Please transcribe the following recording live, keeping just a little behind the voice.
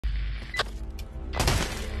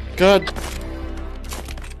Good.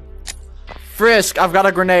 Frisk, I've got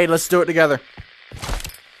a grenade. Let's do it together.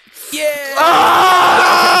 Yeah! Ah!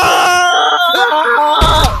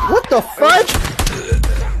 What the fudge?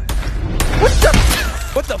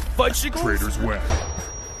 What the fudge? Traitors win.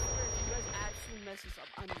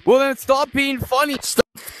 Well then stop being funny.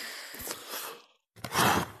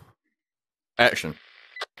 Action.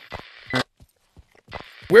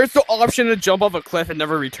 Where's the option to jump off a cliff and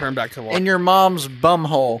never return back to water? In your mom's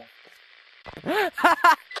bumhole.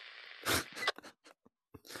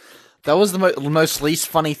 That was the most least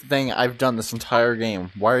funny thing I've done this entire game.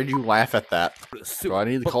 Why did you laugh at that? Do I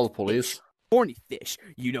need to call the police? Horny fish.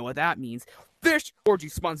 You know what that means. Fish orgy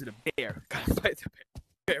spawns in a bear. Gotta fight the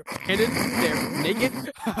bear. Barehanded, bear naked.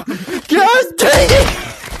 God dang it!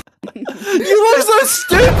 You look so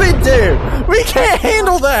stupid, dude! We can't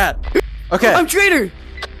handle that! Okay. I'm traitor!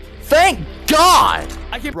 Thank God!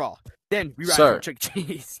 I get raw. Then we ride Sir. for chick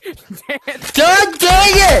cheese. God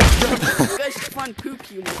dang it! You guys should find poop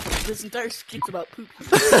humor. This entire skit's about poop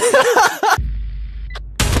humor.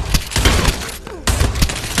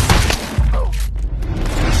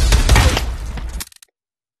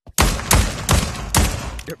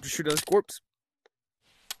 You have to shoot at his corpse.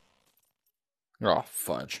 Oh,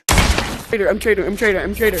 fudge. I'm traitor.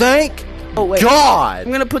 Thank Oh wait. God!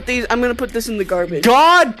 I'm gonna put this in the garbage.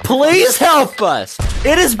 God, please help us!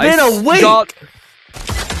 It has been a week!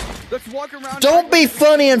 Let's walk around. Don't be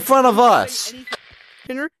funny in front of us!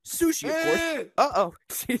 Dinner, sushi, of course. Uh-oh.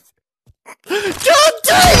 God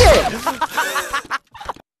dang it!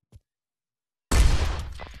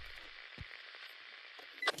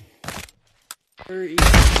 Hurry.